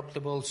of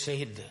corruptible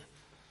seed,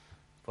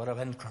 but of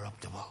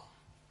incorruptible.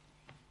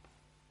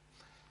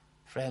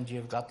 Friend,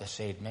 you've got the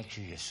seed. Make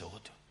sure you sow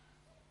it.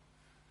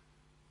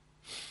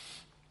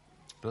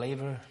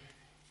 Believer,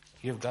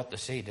 you've got the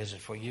seed. Is it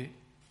for you?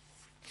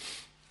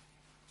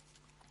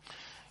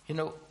 You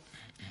know,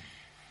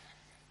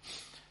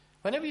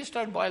 whenever you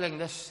start boiling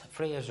this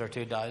phrase or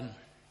two down,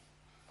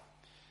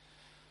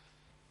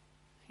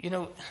 you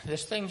know,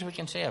 there's things we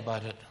can say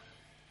about it.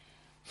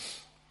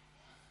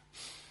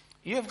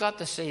 You've got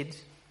the seed.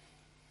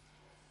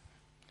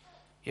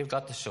 You've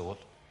got to sow it.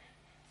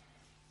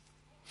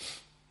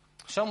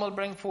 Some will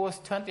bring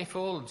forth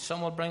 20-fold.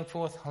 Some will bring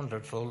forth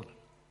 100-fold.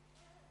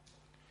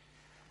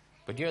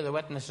 But you're the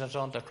witnesses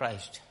unto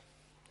Christ.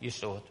 You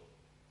sow it.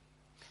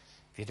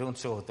 If you don't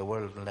sow it, the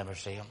world will never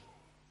see him.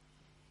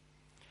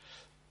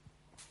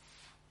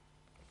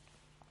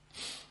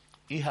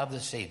 You have the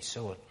seed,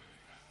 sow it.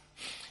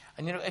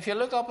 And you know, if you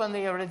look up in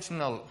the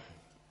original,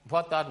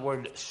 what that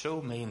word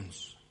sow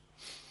means,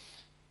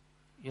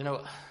 you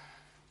know,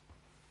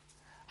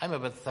 I'm a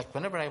bit thick.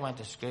 Whenever I went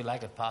to school, I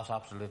could pass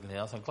absolutely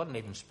nothing. Couldn't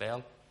even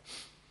spell.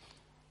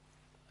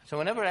 So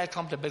whenever I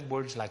come to big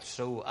words like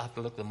sow, I have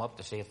to look them up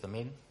to see what they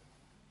mean.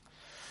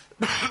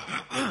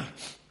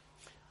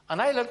 And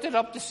I looked it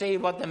up to see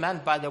what they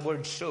meant by the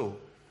word sow.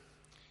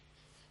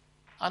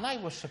 And I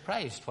was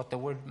surprised what the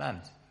word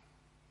meant.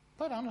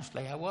 But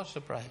honestly, I was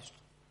surprised.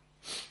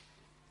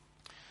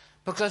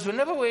 Because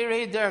whenever we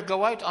read there,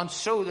 go out and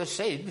sow the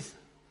seed,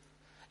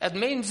 it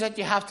means that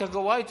you have to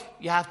go out,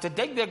 you have to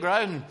dig the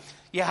ground,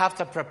 you have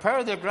to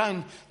prepare the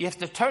ground, you have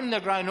to turn the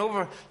ground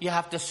over, you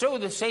have to sow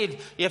the seed,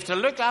 you have to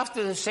look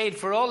after the seed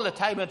for all the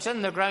time it's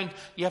in the ground,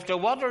 you have to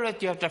water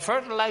it, you have to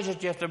fertilize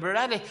it, you have to be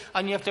ready,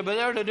 and you have to be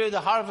there to do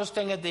the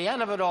harvesting at the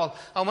end of it all.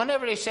 And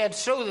whenever he said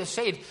sow the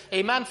seed,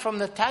 he meant from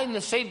the time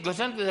the seed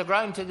goes into the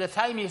ground to the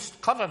time you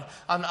cut it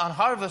and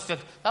harvest it.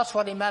 That's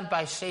what he meant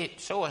by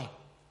sowing.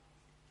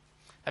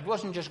 It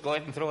wasn't just go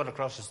out and throw it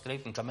across the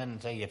street and come in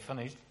and say you've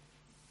finished.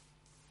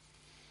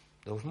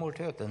 There was more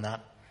to it than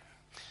that.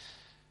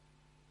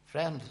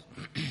 Friend,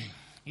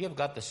 you've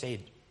got the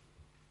seed.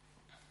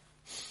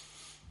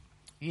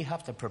 You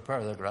have to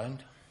prepare the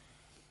ground.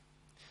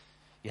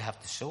 You have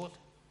to sow it.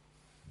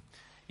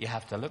 You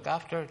have to look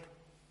after it.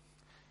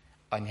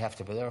 And you have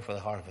to be there for the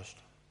harvest.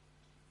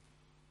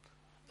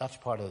 That's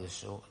part of the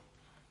sow.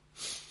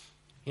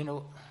 You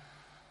know,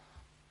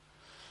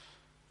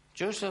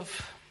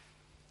 Joseph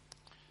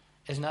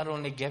is not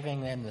only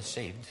giving them the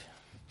seed,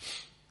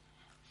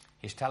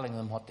 he's telling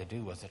them what to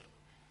do with it.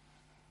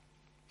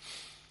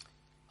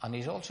 And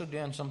he's also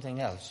doing something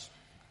else.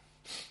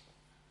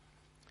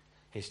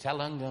 He's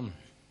telling them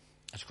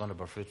it's going to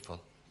be fruitful.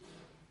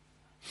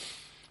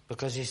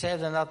 Because he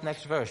said in that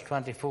next verse,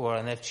 24,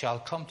 and it shall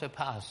come to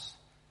pass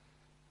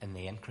in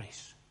the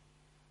increase.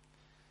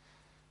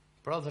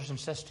 Brothers and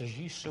sisters,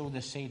 you sow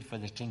the seed for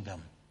the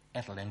kingdom,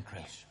 it'll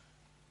increase.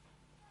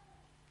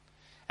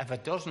 If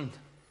it doesn't,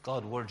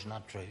 God's word's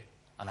not true.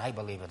 And I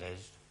believe it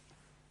is.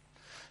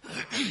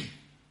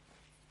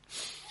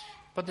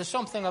 But there's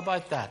something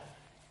about that.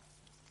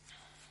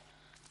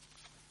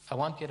 I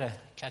want you to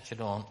catch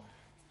it on.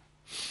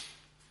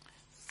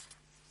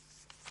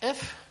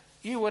 If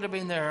you would have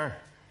been there,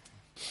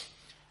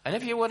 and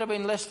if you would have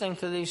been listening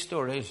to these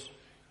stories,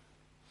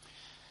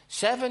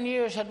 7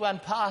 years had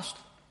went past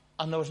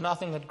and there was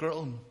nothing had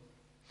grown.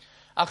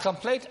 A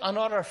complete and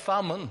utter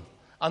famine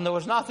and there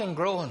was nothing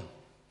growing.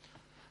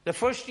 The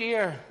first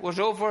year was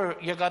over,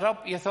 you got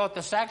up, you thought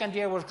the second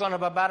year was going to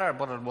be better,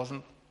 but it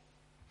wasn't.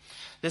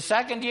 The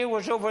second year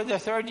was over, the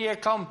third year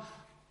come,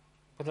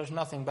 but there's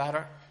nothing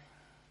better.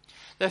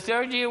 The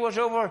third year was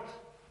over,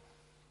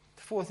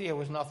 the fourth year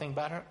was nothing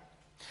better.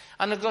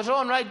 And it goes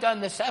on right down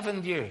the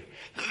seventh year.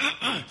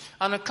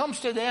 And it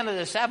comes to the end of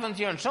the seventh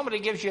year and somebody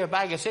gives you a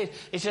bag of seed.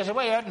 He says,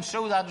 away out and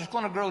sow that, it's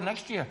going to grow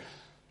next year.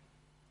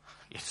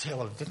 You'd say,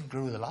 well, it didn't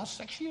grow the last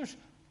 6 years.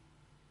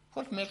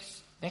 What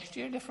makes next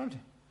year different?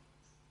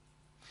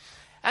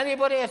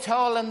 Anybody at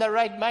all in their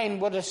right mind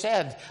would have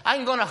said,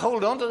 I'm going to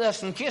hold on to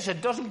this in case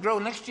it doesn't grow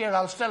next year,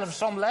 I'll still have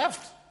some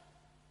left.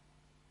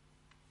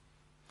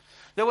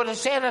 They would have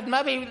said that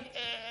maybe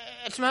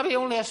it's maybe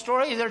only a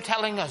story they're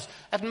telling us.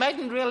 It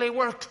mightn't really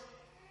work.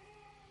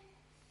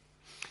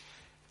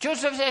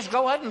 Joseph says,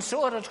 go out and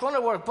sow it, it's going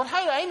to work. But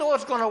how do I know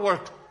it's going to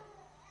work?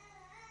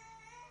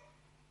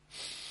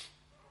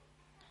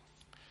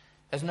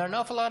 Isn't there an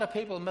awful lot of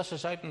people miss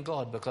us out in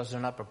God because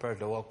they're not prepared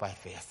to walk by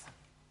faith?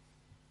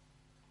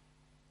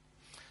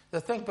 They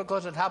think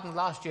because it happened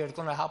last year, it's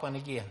going to happen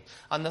again.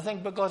 And they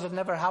think because it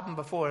never happened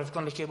before, it's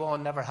going to keep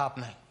on never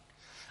happening.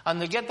 And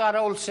they get that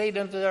old seed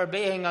into their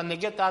being, and they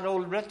get that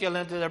old ritual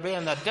into their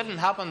being that didn't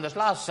happen this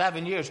last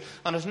 7 years,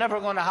 and it's never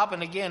going to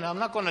happen again. I'm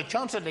not going to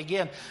chance it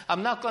again.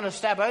 I'm not going to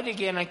step out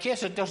again in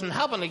case it doesn't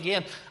happen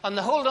again. And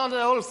they hold on to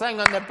the old thing,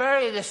 and they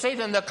bury the seed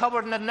in the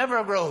cupboard, and it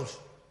never grows.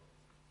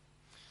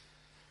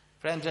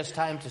 Friends, it's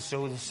time to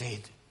sow the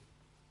seed.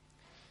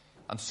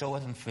 And sow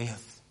it in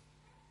faith.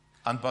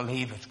 And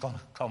believe it's going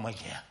to come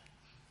again.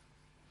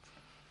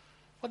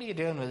 What are you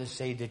doing with the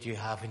seed that you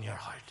have in your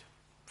heart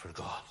for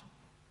God?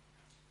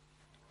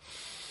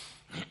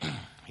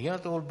 You know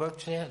what the old book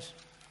says?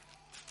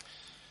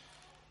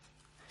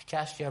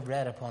 Cast your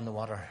bread upon the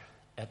water,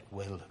 it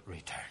will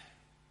return.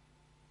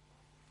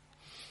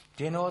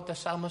 Do you know what the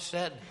psalmist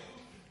said?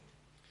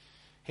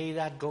 He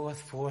that goeth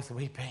forth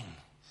weeping,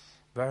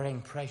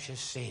 bearing precious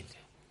seed,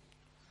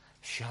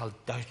 shall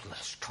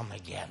doubtless come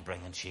again,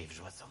 bringing sheaves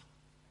with them.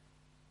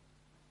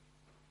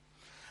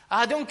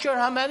 I don't care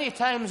how many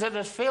times it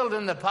has failed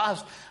in the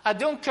past. I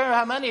don't care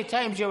how many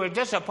times you were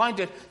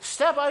disappointed.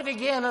 Step out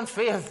again in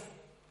faith.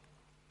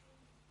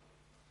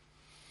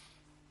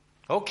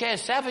 Okay,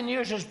 7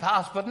 years has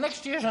passed, but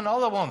next year's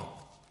another one.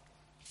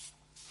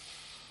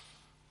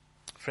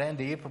 Friend,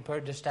 are you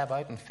prepared to step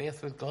out in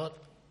faith with God?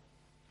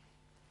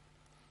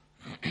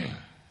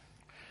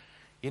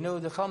 You know,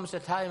 there comes a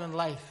time in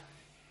life,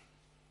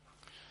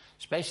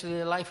 especially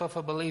the life of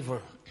a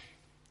believer,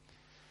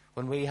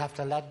 when we have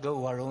to let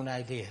go our own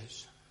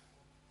ideas.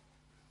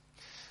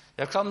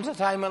 There comes a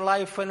time in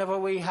life whenever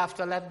we have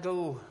to let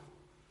go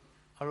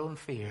our own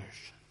fears.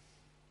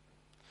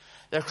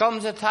 There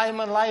comes a time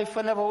in life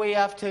whenever we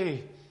have to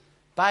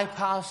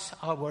bypass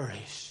our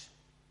worries.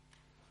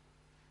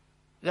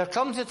 There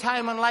comes a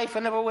time in life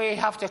whenever we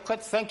have to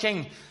quit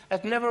thinking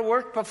it never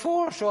worked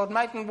before, so it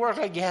mightn't work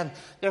again.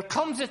 There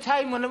comes a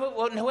time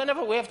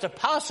whenever we have to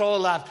pass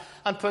all that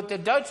and put the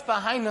doubts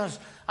behind us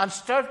and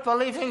start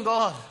believing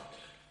God.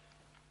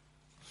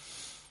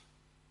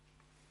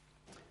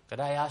 Could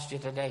I ask you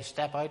today,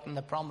 step out in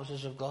the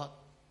promises of God?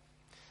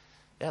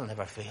 They'll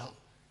never fail.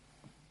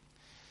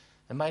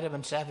 There might have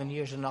been 7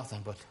 years of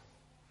nothing, but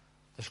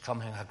there's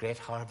coming a great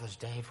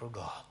harvest day for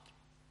God.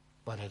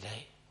 What a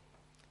day.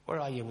 Where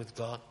are you with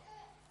God?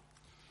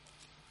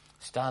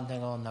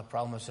 Standing on the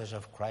promises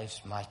of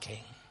Christ my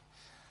King.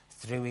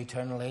 Through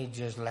eternal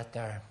ages let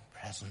their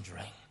presence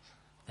ring.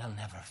 They'll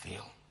never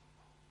fail.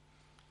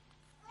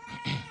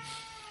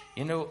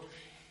 You know,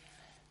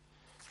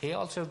 he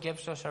also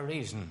gives us a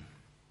reason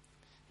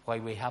why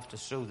we have to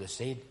sow the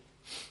seed.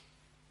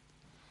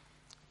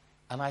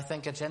 And I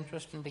think it's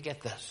interesting to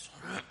get this.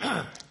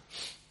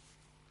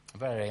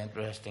 Very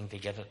interesting to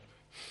get it.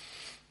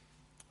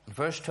 In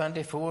verse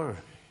 24,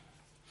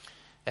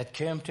 it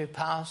came to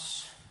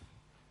pass,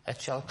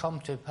 it shall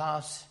come to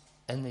pass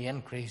in the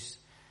increase,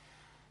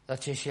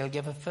 that ye shall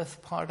give a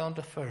fifth part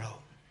unto Pharaoh.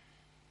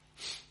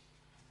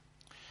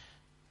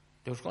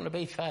 There's going to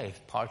be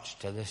 5 parts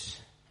to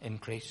this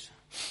increase.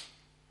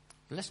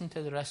 Listen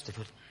to the rest of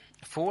it.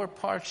 4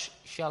 parts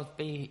shall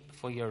be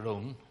for your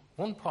own.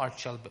 4 parts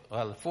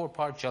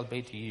shall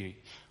be to you,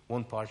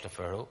 1 part to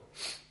Pharaoh.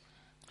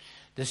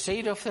 The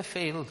seed of the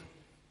field,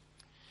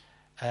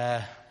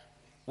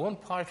 1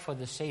 part for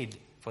the seed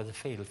for the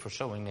field, for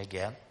sowing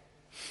again.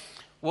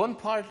 1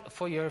 part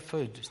for your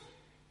food.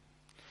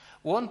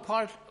 1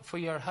 part for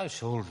your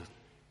household.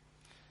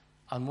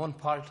 And 1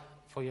 part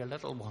for your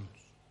little ones.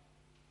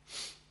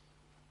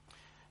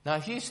 Now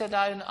if you sit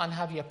down and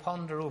have you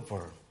ponder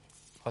over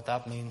what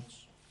that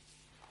means.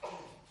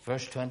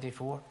 Verse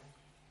 24.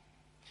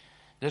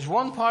 There's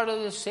 1 part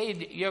of the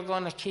seed you're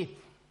going to keep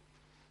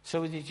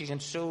so that you can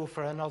sow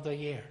for another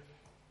year.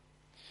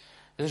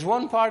 There's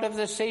 1 part of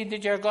the seed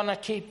that you're going to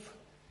keep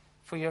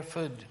for your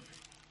food.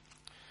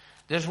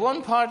 There's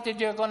 1 part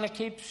that you're going to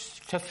keep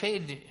to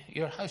feed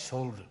your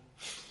household.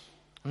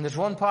 And there's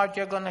 1 part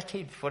you're going to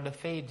keep for to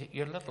feed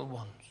your little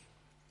ones.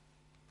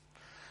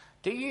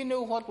 Do you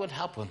know what would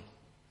happen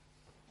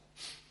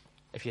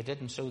if you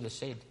didn't sow the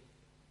seed?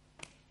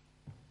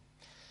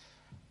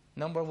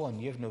 Number 1,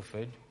 you have no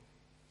food.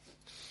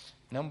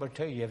 Number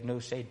 2, you have no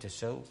seed to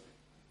sow.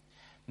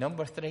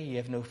 Number 3, you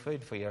have no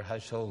food for your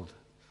household.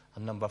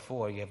 And number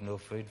 4, you have no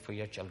food for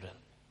your children.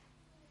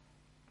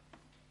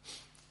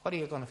 What are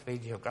you going to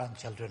feed your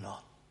grandchildren on?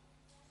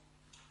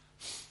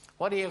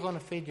 What are you going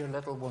to feed your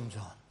little ones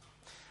on?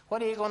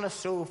 What are you going to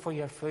sow for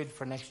your food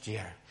for next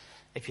year?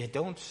 If you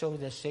don't sow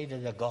the seed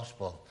of the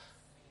gospel,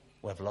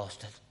 we've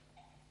lost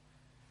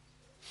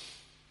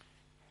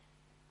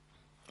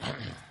it.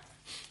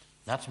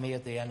 That's me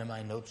at the end of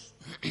my notes.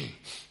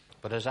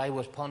 But as I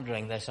was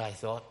pondering this, I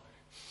thought,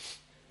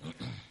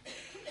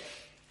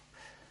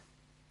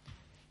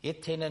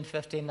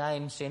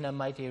 1859 seen a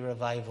mighty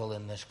revival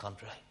in this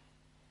country.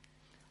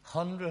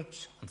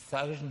 Hundreds and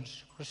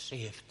thousands were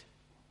saved.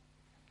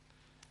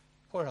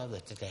 Where are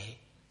they today?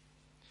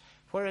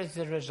 Where is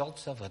the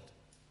results of it?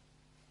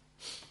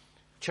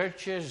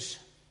 Churches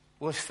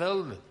was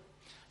filled.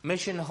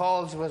 Mission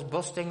halls was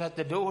busting at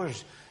the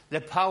doors. The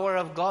power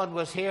of God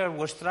was here,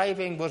 was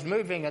thriving, was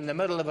moving in the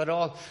middle of it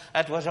all.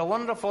 It was a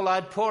wonderful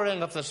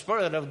outpouring of the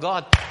Spirit of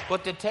God.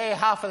 But today,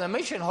 half of the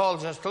mission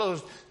halls is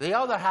closed. The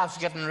other half's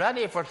getting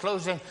ready for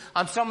closing.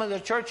 And some of the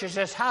churches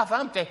is half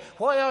empty.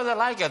 Why are they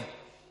like it?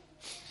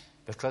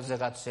 Because they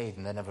got seed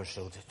and they never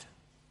sowed it.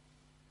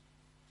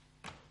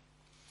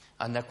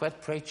 And they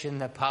quit preaching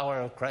the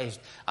power of Christ.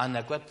 And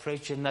they quit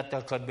preaching that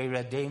they could be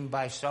redeemed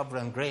by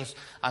sovereign grace.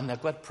 And they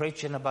quit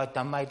preaching about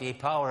the mighty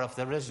power of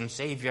the risen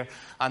Saviour.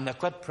 And they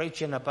quit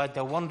preaching about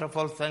the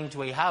wonderful things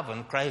we have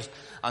in Christ.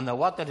 And they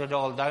watered it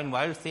all down.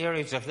 Well,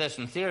 theories of this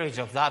and theories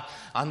of that.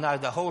 And now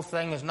the whole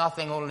thing is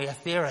nothing, only a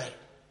theory.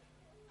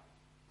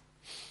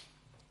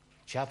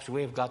 Chaps,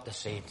 we've got the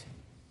seed.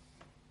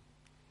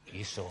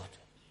 You sow it.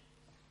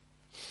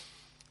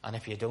 And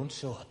if you don't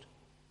sow it,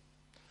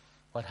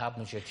 what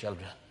happens to your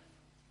children?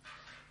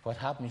 What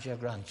happens to your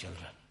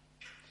grandchildren?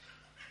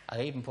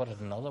 I'll even put it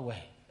another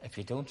way. If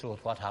you don't sow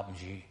it, what happens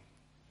to you?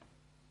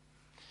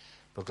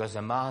 Because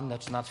a man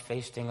that's not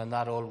feasting on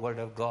that old word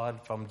of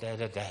God from day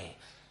to day,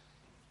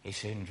 he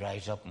soon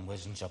dries up and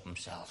wizens up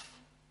himself.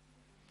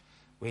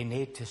 We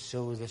need to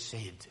sow the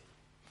seed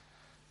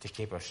to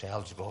keep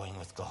ourselves going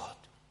with God.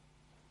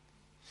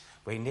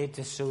 We need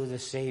to sow the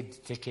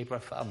seed to keep our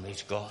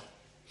families going.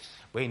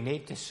 We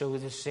need to sow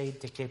the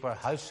seed to keep our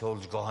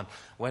households going.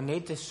 We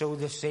need to sow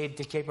the seed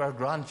to keep our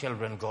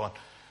grandchildren going.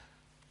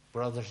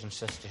 Brothers and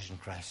sisters in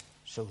Christ,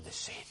 sow the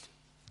seed.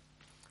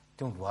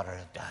 Don't water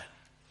it down.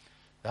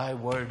 Thy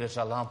word is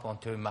a lamp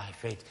unto my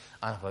feet,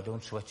 and if I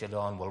don't switch it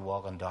on, we'll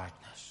walk in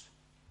darkness.